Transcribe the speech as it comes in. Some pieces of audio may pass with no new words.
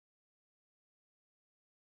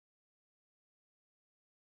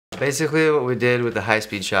basically what we did with the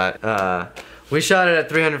high-speed shot, we shot it at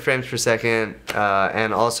 300 frames per second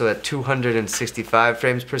and also at 265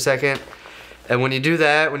 frames per second. And when you do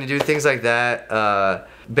that, when you do things like that,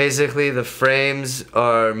 basically the frames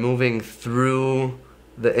are moving through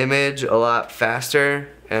the image a lot faster,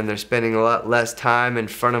 and they're spending a lot less time in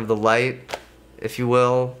front of the light, if you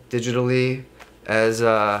will, digitally, as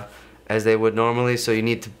they would normally. So you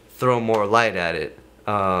need to throw more light at it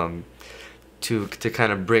to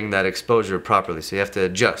kind of bring that exposure properly. So you have to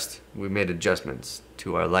adjust. We made adjustments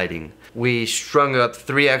to our lighting. We strung up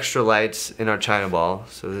 3 extra lights in our China ball.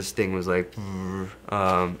 So this thing was like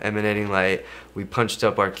emanating light. We punched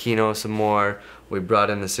up our Kino some more. We brought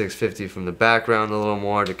in the 650 from the background a little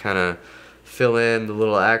more to kind of fill in the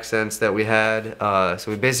little accents that we had.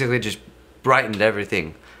 So we basically just brightened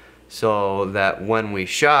everything so that when we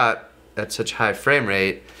shot at such high frame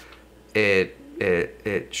rate,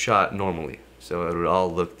 it shot normally. So it would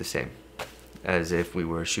all look the same as if we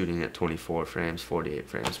were shooting at 24 frames, 48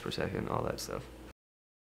 frames per second, all that stuff.